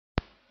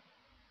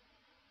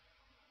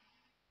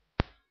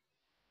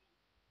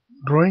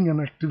Drawing an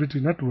activity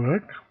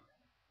network.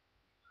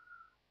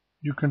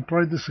 You can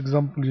try this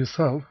example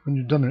yourself. When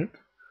you've done it,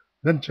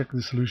 then check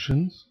the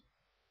solutions.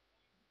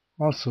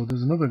 Also,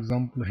 there's another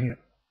example here.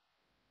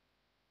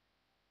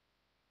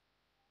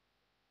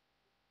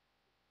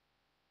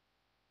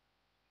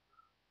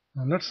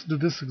 Now let's do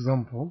this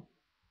example.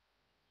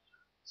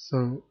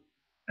 So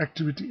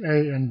activity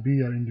A and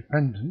B are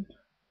independent.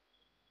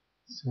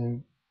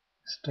 So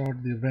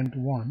start the event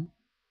 1.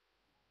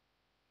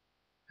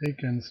 A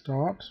can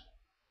start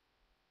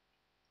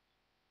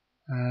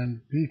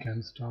and B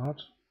can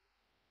start.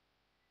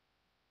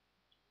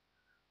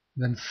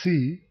 Then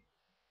C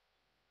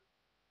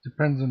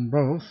depends on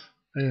both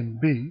A and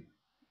B.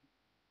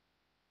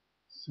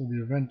 So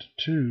the event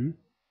 2,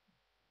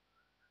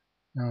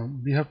 now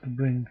we have to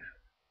bring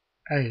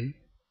A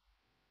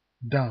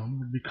down,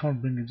 but we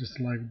can't bring it just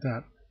like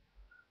that.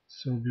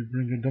 So we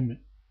bring a dummy.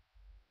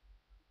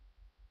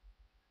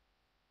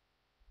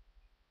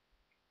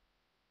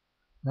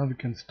 Now we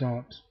can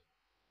start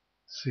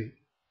C.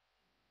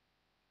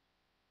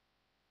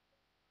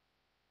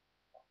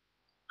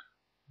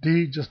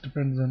 D just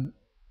depends on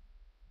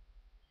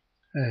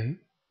A.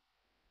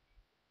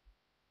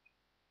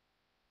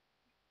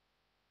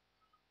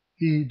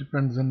 E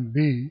depends on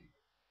B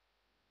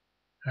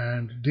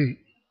and D.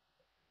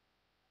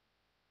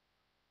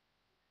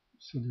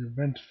 So the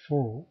event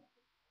 4,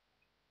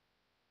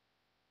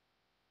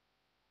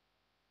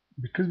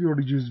 because we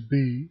already used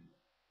B,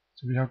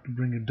 so we have to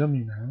bring a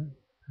dummy now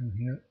from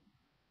here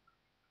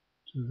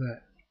to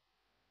there.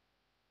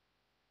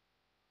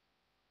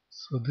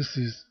 So this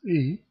is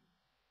E.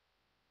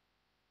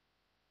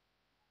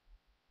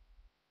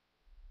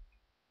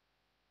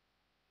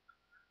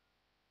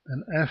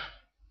 Then F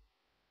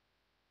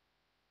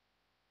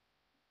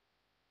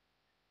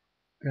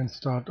can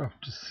start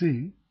after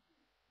C.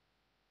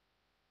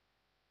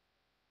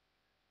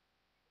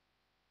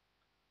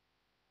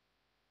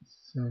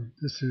 So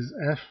this is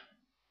F.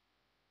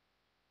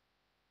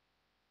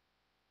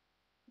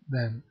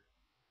 Then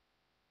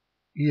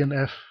E and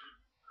F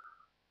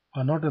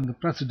are not in the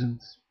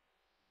precedence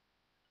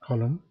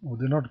column, or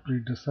they're not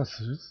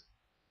predecessors,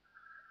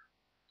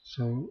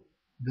 so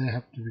they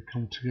have to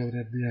become together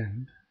at the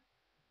end.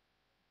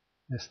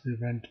 That's the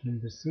event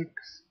number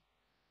 6,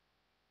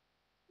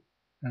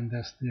 and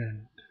that's the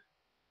end.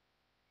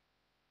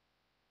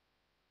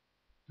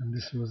 And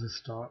this was the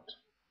start.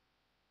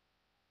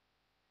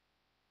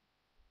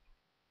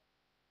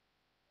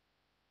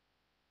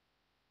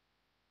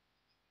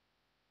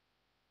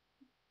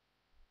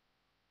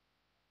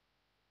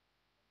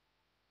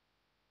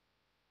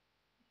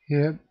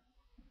 Here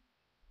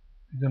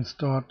you can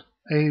start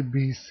A,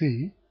 B,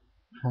 C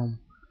from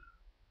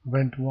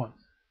event 1.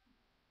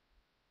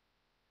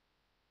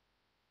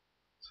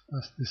 So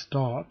that's the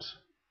start.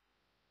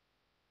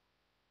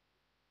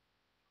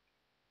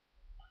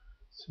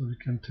 So we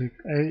can take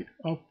A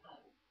up,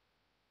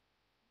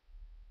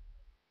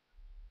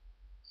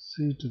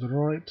 C to the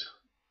right,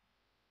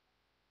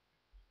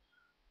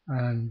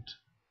 and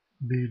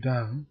B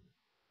down.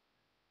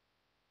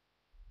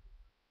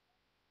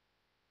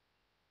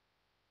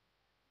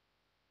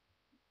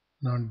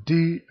 Now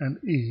D and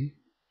E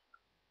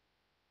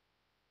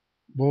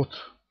both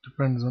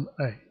depends on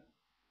A.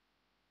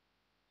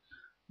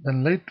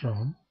 Then later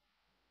on,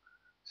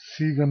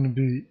 C going to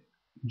be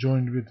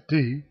joined with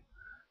D,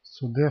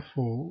 so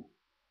therefore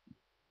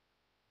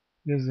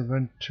here's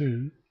event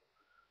 2.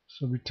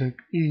 So we take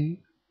E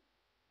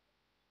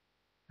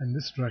in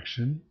this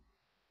direction,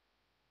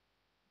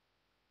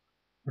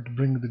 but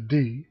bring the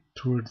D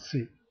towards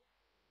C.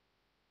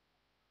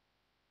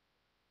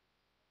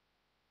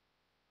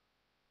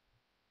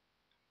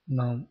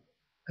 Now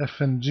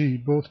F and G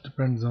both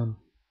depends on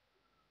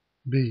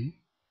B.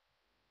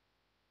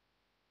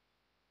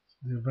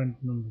 So the event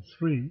number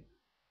 3,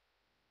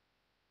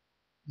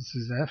 this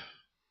is F,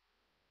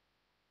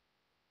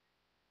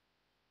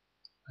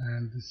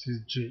 and this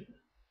is G.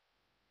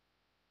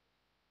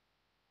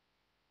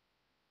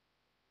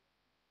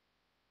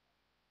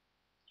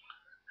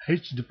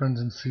 H depends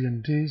on C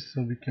and D,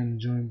 so we can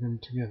join them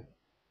together.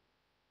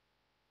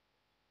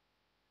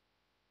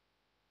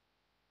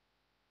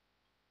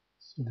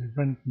 So the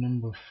event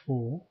number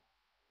 4,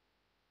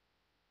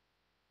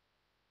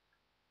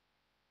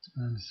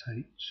 and it's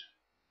H.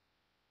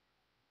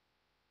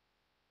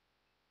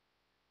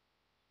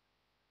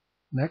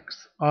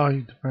 Next,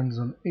 I depends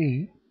on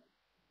E,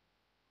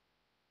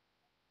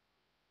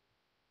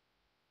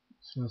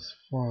 so it's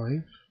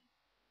 5,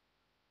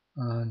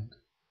 and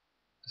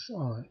it's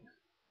I.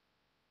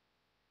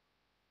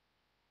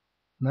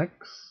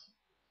 Next,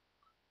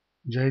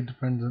 J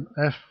depends on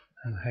F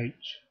and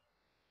H.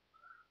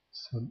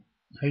 So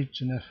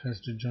H and F has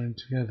to join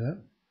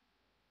together.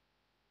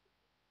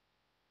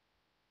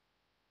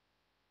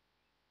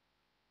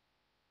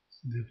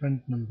 So the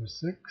event number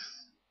 6,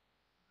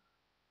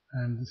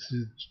 and this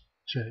is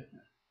J.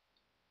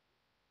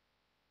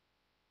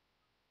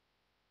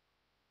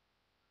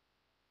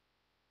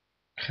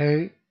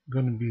 K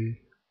going to be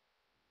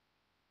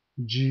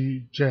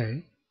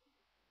GJ,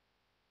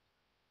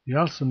 We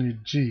also need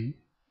G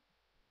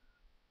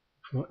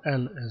for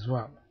L as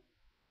well.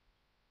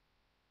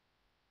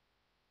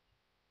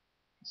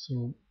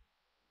 So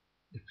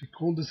if we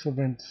call this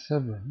event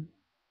 7,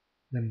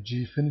 then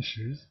G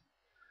finishes,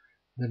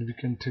 then we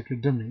can take a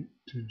dummy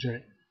to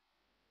J.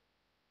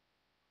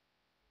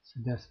 So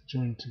that's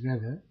joined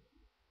together.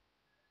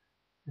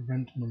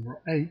 Event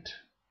number 8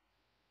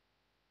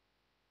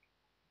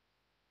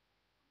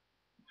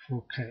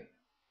 for K.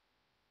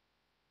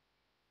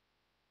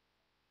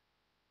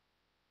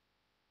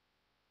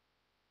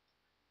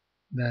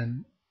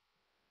 Then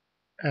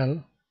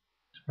L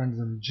depends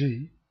on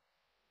G.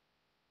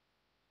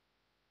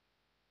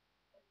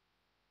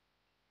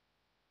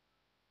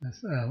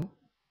 That's L.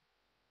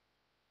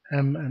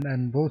 M and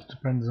N both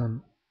depends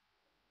on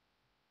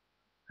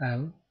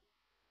L.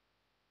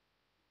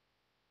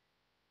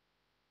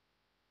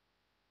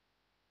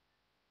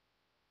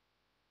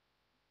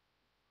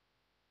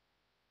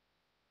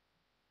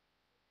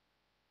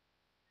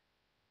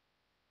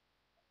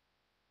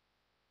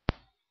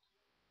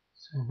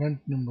 So event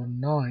number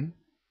 9.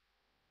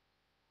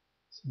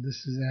 So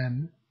this is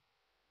M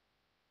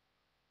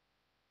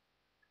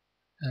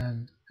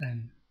and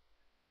N.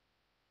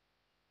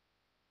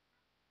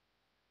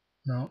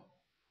 Now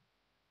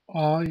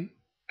I,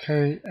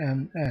 K,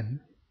 and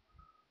N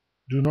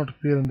do not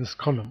appear in this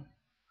column.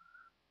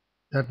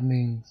 That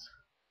means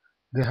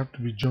they have to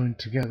be joined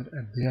together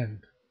at the end.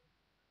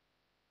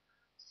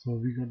 So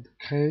we got the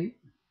K,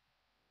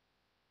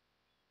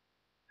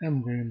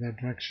 M going in that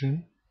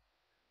direction.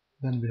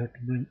 Then we have to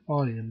bring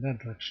I in that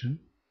direction.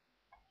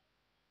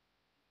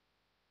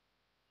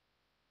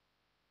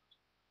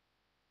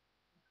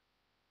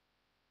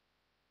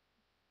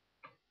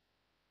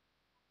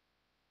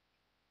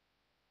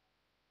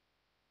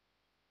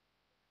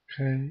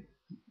 K,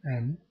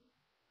 N.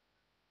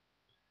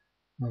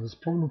 Now this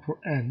problem for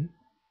N,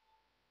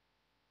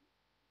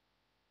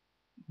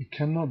 we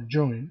cannot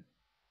join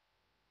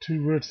two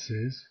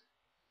vertices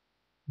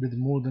with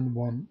more than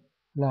one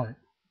line.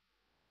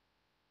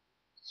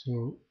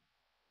 So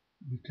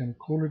we can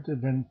call it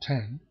event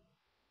 10,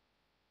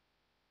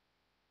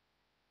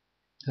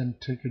 then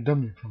take a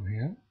dummy from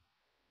here.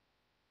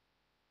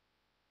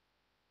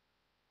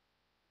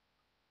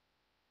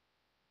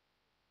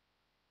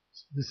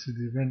 So this is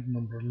the event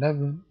number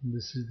 11, and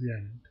this is the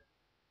end.